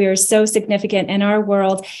significant. We are so significant in our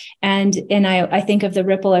world. And I think of the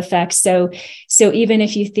ripple effect. So even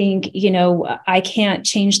if you think, I can't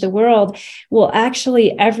change the world, well,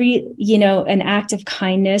 actually every, an act of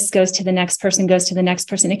kindness goes to the next person, goes to the next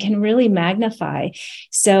person. It can really magnify.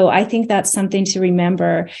 So I think that's something to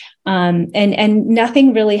remember. And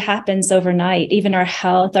nothing really happens overnight, even our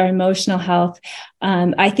health, our emotional health.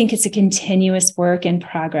 I think it's a continuous work in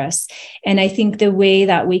progress. And I think the way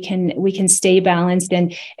that we can stay balanced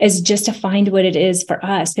and is just to find what it is for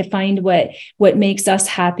us, to find what makes us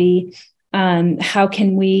happy. How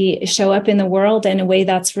can we show up in the world in a way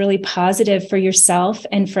that's really positive for yourself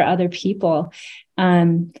and for other people?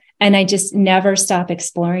 And I just never stop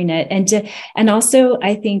exploring it. And also,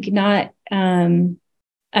 I think not,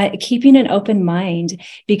 keeping an open mind,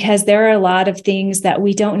 because there are a lot of things that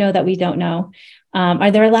we don't know that we don't know.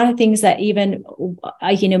 Are there a lot of things that even,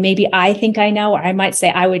 maybe I think I know, or I might say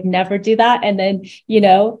I would never do that. And then,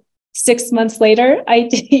 6 months later, I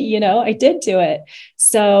did do it.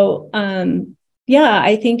 So,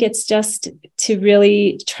 I think it's just to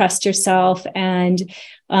really trust yourself and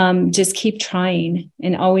just keep trying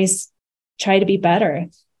and always try to be better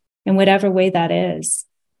in whatever way that is.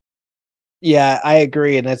 Yeah, I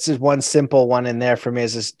agree. And it's just one simple one in there for me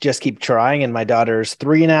is just keep trying. And my daughter's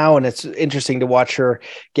 3 now, and it's interesting to watch her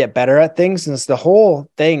get better at things. And it's the whole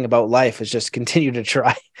thing about life is just continue to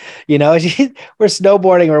try. We're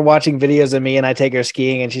snowboarding, we're watching videos of me, and I take her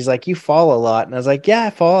skiing, and she's like, you fall a lot. And I was like, yeah, I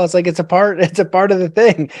fall. It's like, it's a part of the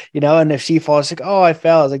thing, and if she falls, she's like, oh, I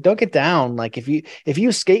fell. I was like, don't get down. Like if you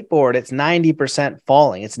skateboard, it's 90%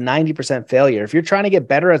 falling. It's 90% failure. If you're trying to get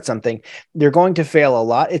better at something, you're going to fail a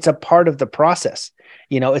lot. It's a part of the process.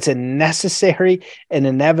 It's a necessary and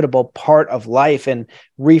inevitable part of life, and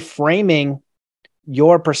reframing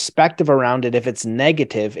your perspective around it, if it's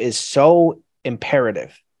negative, is so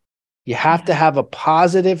imperative. You have to Yeah. have a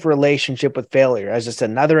positive relationship with failure as just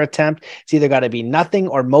another attempt. It's either got to be nothing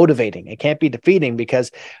or motivating. It can't be defeating,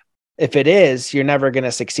 because if it is, you're never going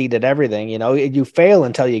to succeed at everything. You know, you fail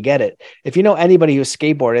until you get it. If you know anybody who's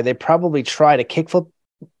skateboarded, they probably try to kickflip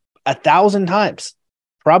 1,000 times,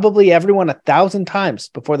 probably everyone 1,000 times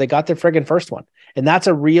before they got their friggin' first one. And that's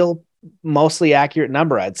a real, mostly accurate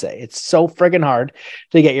number, I'd say. It's so friggin' hard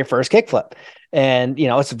to get your first kickflip. And, you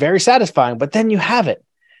know, it's very satisfying, but then you have it,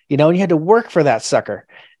 you know, and you had to work for that sucker.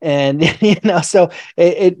 And, you know, so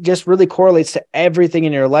it just really correlates to everything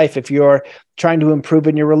in your life. If you're trying to improve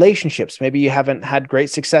in your relationships, maybe you haven't had great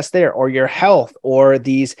success there, or your health, or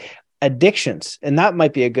these addictions. And that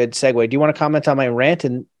might be a good segue. Do you want to comment on my rant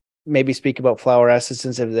and maybe speak about flower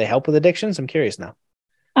essences if they help with addictions? I'm curious now.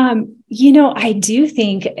 I do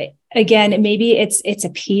think, again, maybe it's a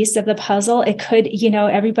piece of the puzzle. It could,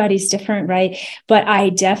 everybody's different, right? But I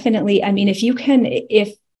definitely, I mean, if you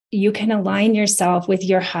can align yourself with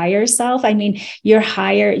your higher self, I mean, your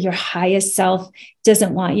highest self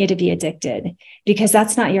doesn't want you to be addicted, because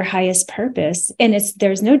that's not your highest purpose. And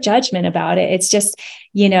there's no judgment about it. It's just,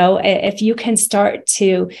 if you can start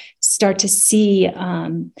to see,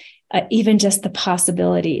 even just the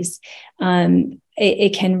possibilities,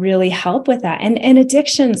 it can really help with that. And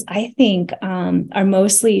addictions, I think, are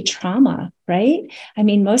mostly trauma, right? I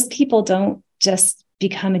mean, most people don't just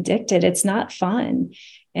become addicted. It's not fun.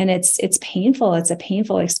 And it's painful. It's a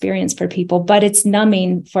painful experience for people, but it's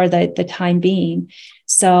numbing for the time being.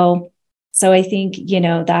 So I think,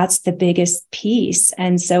 that's the biggest piece.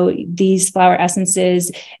 And so these flower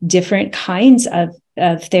essences, different kinds of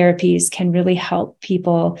therapies, can really help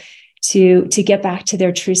people to get back to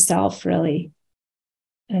their true self, really.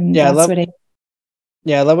 And Yeah, that's what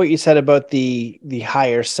I love what you said about the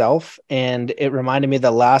higher self. And it reminded me of the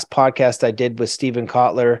last podcast I did with Stephen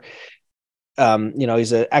Kotler.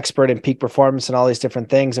 He's an expert in peak performance and all these different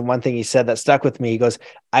things. And one thing he said that stuck with me, he goes,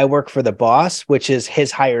 I work for the boss, which is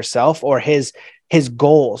his higher self, or his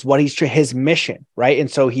goals, what his mission. Right. And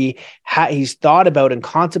so he's thought about and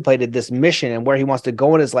contemplated this mission and where he wants to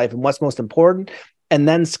go in his life and what's most important, and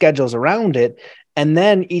then schedules around it. And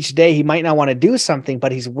then each day he might not want to do something,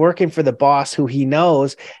 but he's working for the boss who he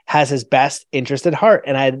knows has his best interest at heart.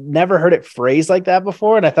 And I had never heard it phrased like that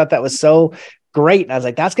before. And I thought that was so great. And I was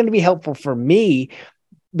like, that's going to be helpful for me,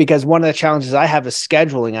 because one of the challenges I have is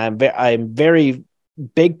scheduling. I'm very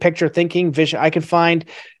big picture thinking, vision. I could find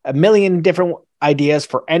a million different ideas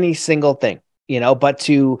for any single thing, but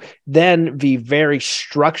to then be very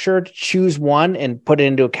structured, choose one and put it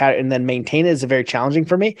into a cat and then maintain it is very challenging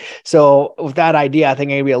for me. So with that idea, I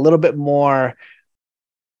think I'm going to be a little bit more,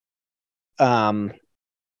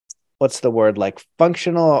 what's the word, like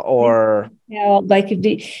functional, or there are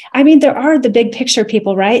the big picture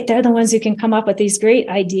people, right? They're the ones who can come up with these great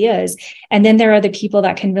ideas. And then there are the people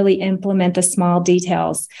that can really implement the small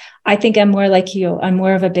details. I think I'm more like you. I'm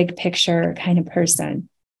more of a big picture kind of person,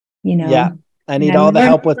 Yeah. I need all the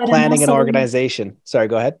help with planning and organization. Sorry,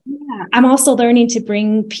 go ahead. Yeah, I'm also learning to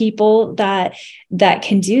bring people that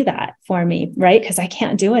can do that for me, right? Because I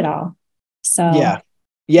can't do it all. So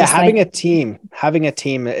yeah, having a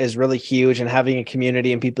team is really huge, and having a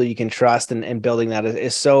community and people you can trust and building that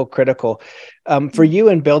is so critical for you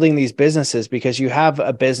in building these businesses, because you have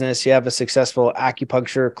a business, you have a successful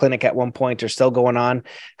acupuncture clinic at one point or still going on.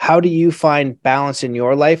 How do you find balance in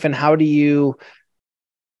your life, and how do you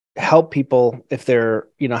help people if they're,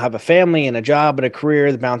 have a family and a job and a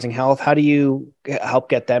career, the balancing health? How do you help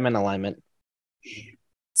get them in alignment?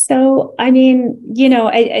 So, I mean,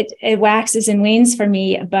 it waxes and wanes for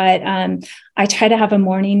me, but I try to have a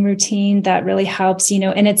morning routine that really helps,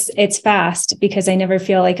 and it's fast because I never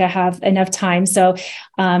feel like I have enough time. So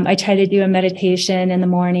I try to do a meditation in the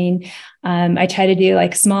morning. I try to do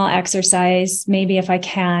like small exercise, maybe if I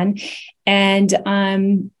can.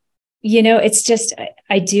 And, it's just,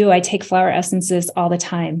 I take flower essences all the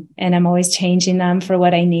time, and I'm always changing them for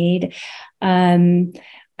what I need.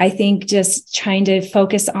 I think just trying to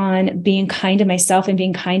focus on being kind to myself and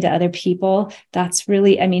being kind to other people. That's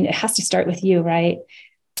really, it has to start with you, right?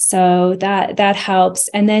 So that helps.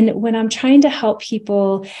 And then when I'm trying to help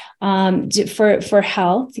people for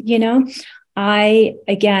health,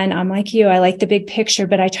 I'm like you, I like the big picture,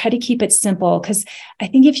 but I try to keep it simple, because I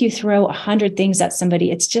think if you throw 100 things at somebody,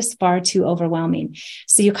 it's just far too overwhelming.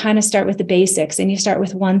 So you kind of start with the basics, and you start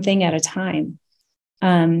with one thing at a time.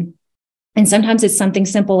 And sometimes it's something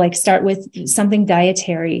simple, like start with something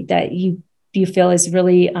dietary that you feel is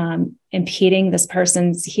really impeding this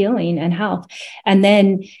person's healing and health. And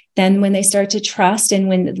then then when they start to trust and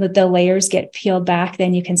when the layers get peeled back,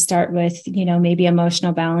 then you can start with, maybe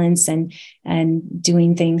emotional balance and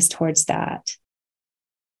doing things towards that.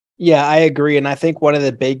 Yeah, I agree. And I think one of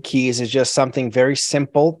the big keys is just something very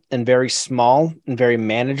simple and very small and very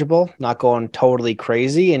manageable, not going totally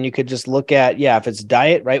crazy. And you could just look at, if it's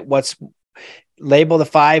diet, right? Label the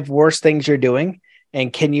 5 worst things you're doing,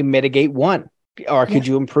 and can you mitigate one? Or could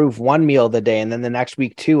you improve one meal of the day and then the next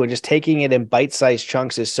week too? And just taking it in bite-sized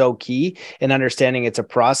chunks is so key, and understanding it's a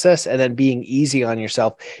process and then being easy on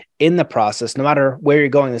yourself in the process, no matter where you're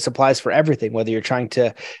going. This applies for everything, whether you're trying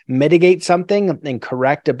to mitigate something and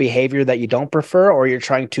correct a behavior that you don't prefer, or you're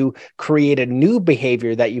trying to create a new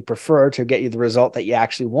behavior that you prefer to get you the result that you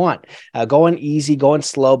actually want. Going easy, going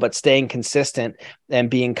slow, but staying consistent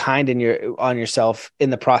and being kind on yourself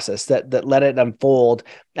in the process, that let it unfold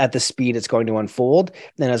at the speed it's going to unfold.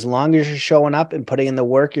 And as long as you're showing up and putting in the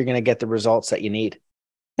work, you're going to get the results that you need.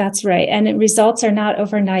 That's right. And results are not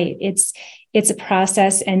overnight. It's a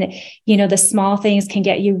process, and the small things can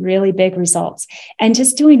get you really big results. And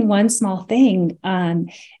just doing one small thing,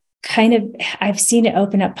 I've seen it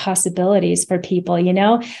open up possibilities for people.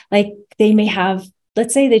 Like they may have,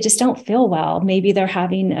 let's say they just don't feel well. Maybe they're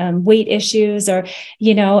having weight issues, or,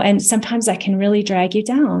 and sometimes that can really drag you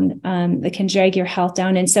down. It can drag your health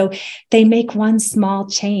down. And so they make one small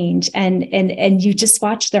change, and you just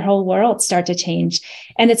watch their whole world start to change.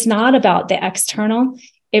 And it's not about the external.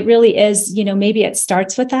 It really is, maybe it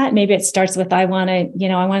starts with that. Maybe it starts with, I want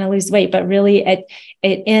to lose weight, but really it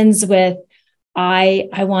ends with, I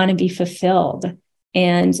want to be fulfilled.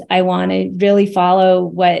 And I want to really follow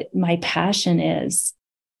what my passion is,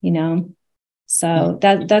 so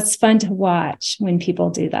that's fun to watch when people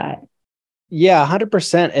do that. Yeah,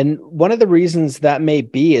 100%. And one of the reasons that may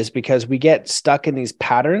be is because we get stuck in these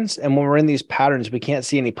patterns. And when we're in these patterns, we can't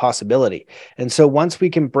see any possibility. And so once we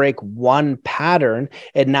can break one pattern,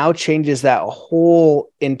 it now changes that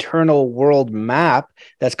whole internal world map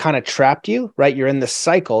that's kind of trapped you, right? You're in the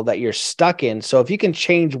cycle that you're stuck in. So if you can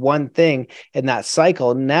change one thing in that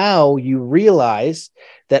cycle, now you realize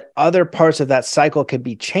that other parts of that cycle can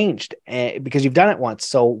be changed because you've done it once.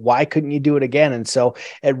 So why couldn't you do it again? And so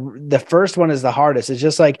the first one is the hardest. It's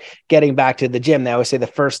just like getting back to the gym. They always say the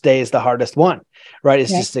first day is the hardest one, right?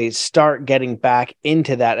 It's just to start getting back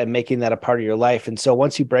into that and making that a part of your life. And so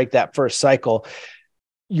once you break that first cycle,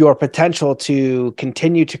 your potential to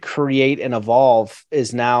continue to create and evolve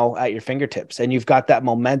is now at your fingertips. And you've got that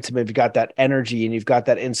momentum, and you've got that energy, and you've got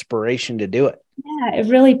that inspiration to do it. Yeah, it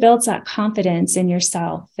really builds that confidence in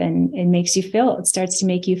yourself, and it starts to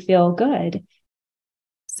make you feel good.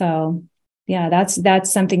 So yeah,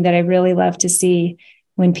 that's something that I really love to see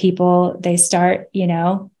when people, they start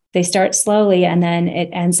slowly, and then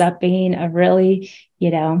it ends up being a really,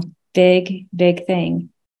 big thing.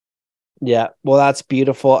 Yeah. Well, that's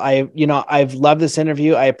beautiful. I've loved this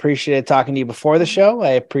interview. I appreciated talking to you before the show.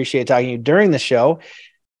 I appreciate talking to you during the show.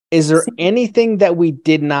 Is there anything that we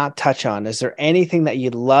did not touch on? Is there anything that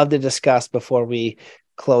you'd love to discuss before we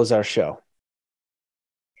close our show?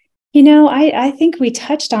 I think we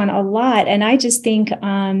touched on a lot, and I just think,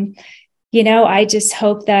 I just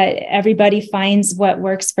hope that everybody finds what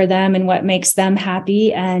works for them and what makes them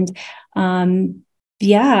happy. And,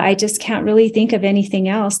 I just can't really think of anything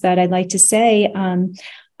else that I'd like to say.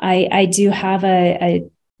 I do have a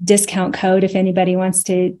discount code if anybody wants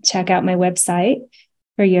to check out my website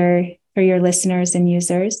for your listeners and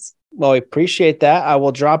users. Well, we appreciate that. I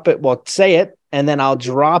will drop it. Well, say it, and then I'll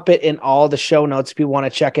drop it in all the show notes if you want to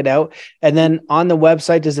check it out. And then on the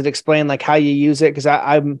website, does it explain like how you use it? Because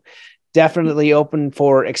I'm definitely open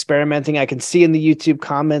for experimenting. I can see in the YouTube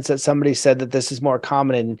comments that somebody said that this is more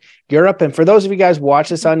common in Europe. And for those of you guys watch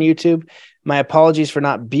this on YouTube, my apologies for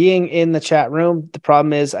not being in the chat room. The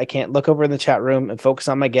problem is I can't look over in the chat room and focus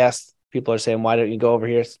on my guests. People are saying, why don't you go over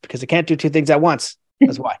here? It's because I can't do 2 things at once.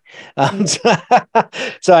 That's why.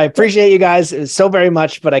 So I appreciate you guys so very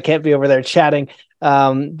much, but I can't be over there chatting.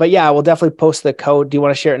 But yeah, I will definitely post the code. Do you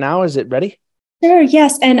want to share it now? Is it ready? Sure.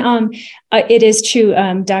 Yes. And it is true.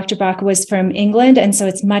 Dr. Bach was from England. And so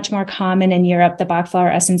it's much more common in Europe, the Bach flower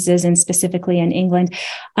essences, and specifically in England.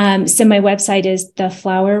 So my website is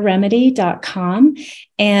theflowerremedy.com.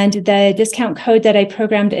 And the discount code that I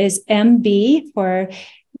programmed is MB for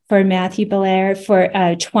Matthew Belair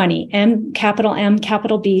for 20, M,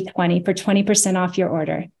 capital B 20 for 20% off your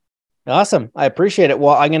order. Awesome. I appreciate it.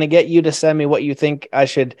 Well, I'm going to get you to send me what you think I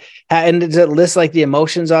should have. And does it list like the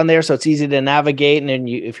emotions on there? So it's easy to navigate. And then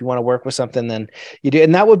if you want to work with something, then you do.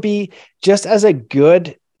 And that would be just as a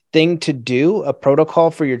good thing to do, a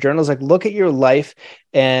protocol for your journals. Like, look at your life.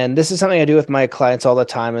 And this is something I do with my clients all the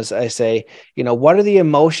time is I say, what are the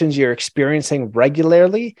emotions you're experiencing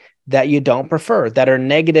regularly that you don't prefer, that are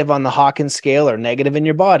negative on the Hawkins scale or negative in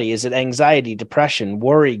your body? Is it anxiety, depression,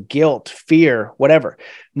 worry, guilt, fear, whatever?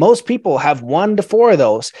 Most people have 1 to 4 of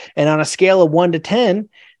those. And on a scale of 1 to 10,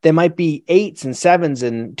 there might be 8s and 7s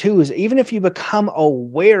and 2s. Even if you become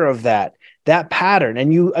aware of that pattern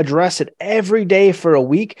and you address it every day for a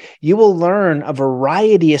week, you will learn a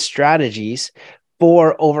variety of strategies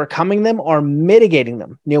for overcoming them or mitigating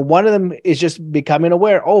them. One of them is just becoming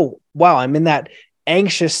aware. Oh, wow, I'm in that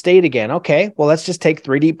anxious state again. Okay, well, let's just take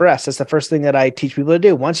 3 deep breaths. That's the first thing that I teach people to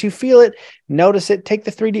do. Once you feel it, notice it, take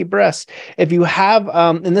the 3 deep breaths. If you have,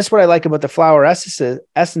 and this is what I like about the flower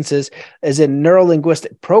essences is in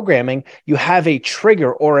neuro-linguistic programming, you have a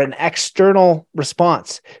trigger or an external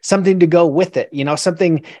response, something to go with it,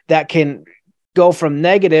 something that can go from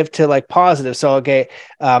negative to like positive. So, okay,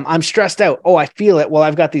 I'm stressed out. Oh, I feel it. Well,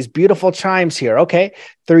 I've got these beautiful chimes here. Okay.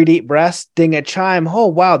 3 deep breaths, ding a chime. Oh,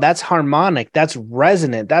 wow. That's harmonic. That's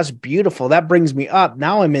resonant. That's beautiful. That brings me up.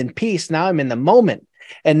 Now I'm in peace. Now I'm in the moment.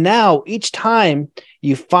 And now each time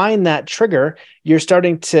you find that trigger, you're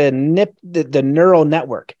starting to nip the neural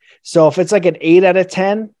network. So if it's like an 8 out of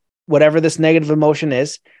 10, whatever this negative emotion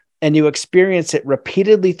is, and you experience it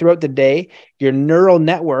repeatedly throughout the day, your neural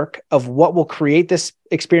network of what will create this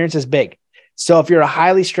experience is big. So if you're a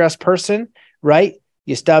highly stressed person, right,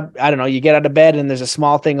 you get out of bed and there's a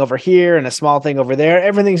small thing over here and a small thing over there,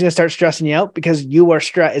 everything's going to start stressing you out because you are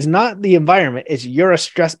stressed. It's not the environment, it's you're a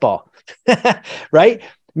stress ball, right?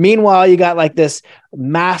 Meanwhile, you got like this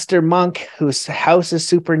master monk whose house is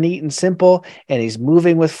super neat and simple and he's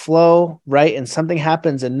moving with flow, right? And something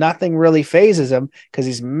happens and nothing really phases him because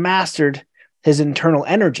he's mastered his internal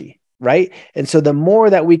energy, right? And so the more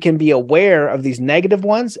that we can be aware of these negative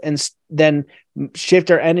ones and then shift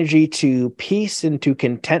our energy to peace and to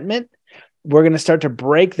contentment, we're going to start to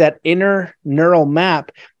break that inner neural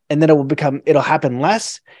map, and then it'll happen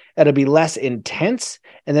less, it'll be less intense,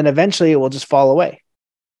 and then eventually it will just fall away.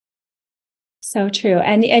 So true.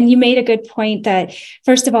 And you made a good point that,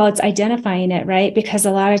 first of all, it's identifying it, right? Because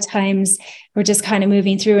a lot of times we're just kind of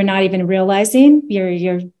moving through and not even realizing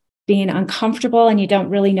you're being uncomfortable and you don't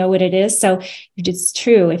really know what it is. So it's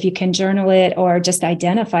true. If you can journal it or just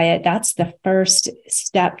identify it, that's the first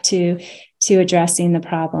step to addressing the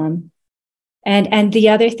problem. And the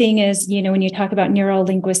other thing is, when you talk about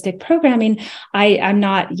neuro-linguistic programming, I'm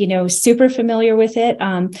not, super familiar with it.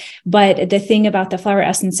 But the thing about the flower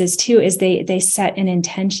essences too, is they set an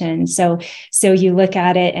intention. So you look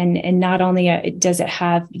at it and not only does it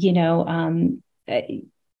have,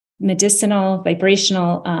 medicinal,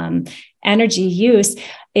 vibrational, energy use,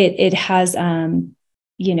 it has,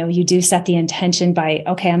 you do set the intention by,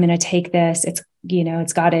 okay, I'm going to take this. It's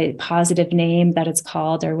got a positive name that it's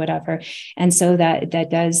called or whatever. And so that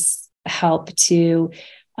does help to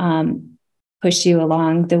push you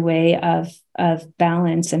along the way of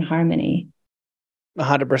balance and harmony.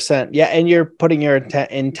 100%. Yeah. And you're putting your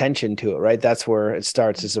intention to it, right? That's where it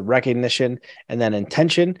starts, is a recognition and then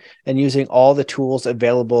intention, and using all the tools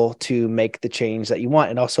available to make the change that you want.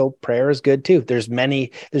 And also prayer is good too. There's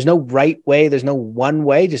no right way. There's no one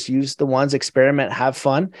way. Just use the ones, experiment, have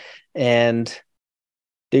fun, and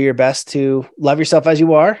do your best to love yourself as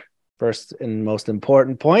you are, first and most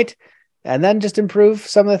important point, and then just improve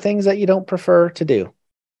some of the things that you don't prefer to do.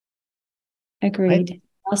 Agreed. Right?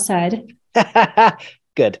 Well said.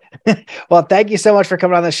 Good. Well, thank you so much for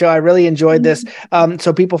coming on the show. I really enjoyed this.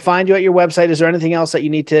 So people find you at your website. Is there anything else that you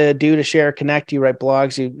need to do to share, connect? You write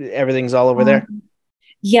blogs, everything's all over there.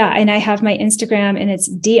 Yeah. And I have my Instagram, and it's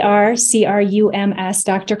DrCrums,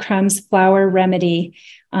 Dr. Crum's Flower Remedy.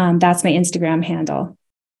 That's my Instagram handle.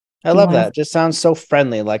 I love that. Just sounds so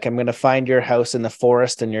friendly. Like I'm going to find your house in the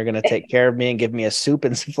forest and you're going to take care of me and give me a soup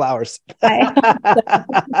and some flowers.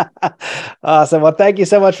 Awesome. Well, thank you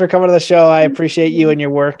so much for coming to the show. I appreciate you and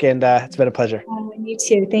your work, and it's been a pleasure. You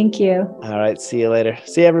too. Thank you. All right. See you later.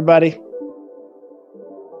 See you, everybody.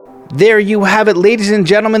 There you have it, ladies and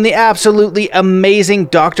gentlemen, the absolutely amazing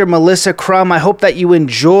Dr. Melissa Crum. I hope that you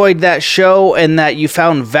enjoyed that show and that you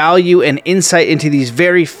found value and insight into these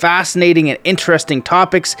very fascinating and interesting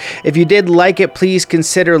topics. If you did like it, please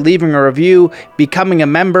consider leaving a review, becoming a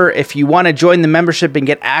member. If you want to join the membership and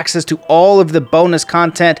get access to all of the bonus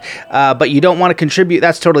content, but you don't want to contribute,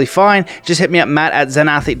 that's totally fine. Just hit me up,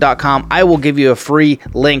 matt@zenathlete.com. I will give you a free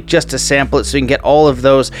link just to sample it so you can get all of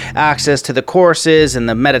those access to the courses and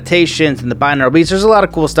the meditation and the binaural beats. There's a lot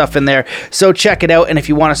of cool stuff in there, so check it out. And if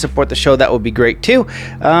you want to support the show, that would be great too.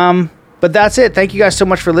 But that's it. Thank you guys so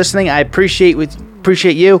much for listening. I appreciate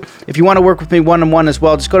you. If you want to work with me one-on-one as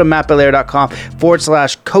well, just go to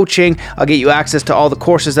mattbelair.com/coaching. I'll get you access to all the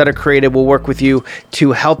courses that are created. We'll work with you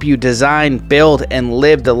to help you design, build, and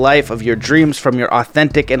live the life of your dreams from your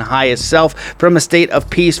authentic and highest self, from a state of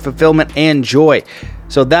peace, fulfillment, and joy.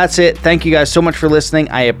 So that's it. Thank you guys so much for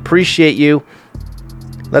listening. I appreciate you.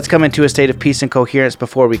 Let's come into a state of peace and coherence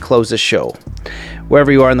before we close the show.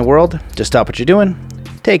 Wherever you are in the world, just stop what you're doing.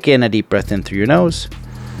 Take in a deep breath in through your nose.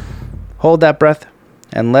 Hold that breath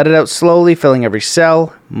and let it out slowly, filling every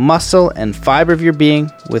cell, muscle, and fiber of your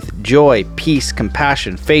being with joy, peace,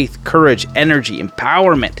 compassion, faith, courage, energy,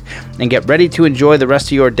 empowerment, and get ready to enjoy the rest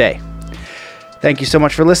of your day. Thank you so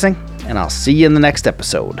much for listening, and I'll see you in the next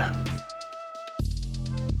episode.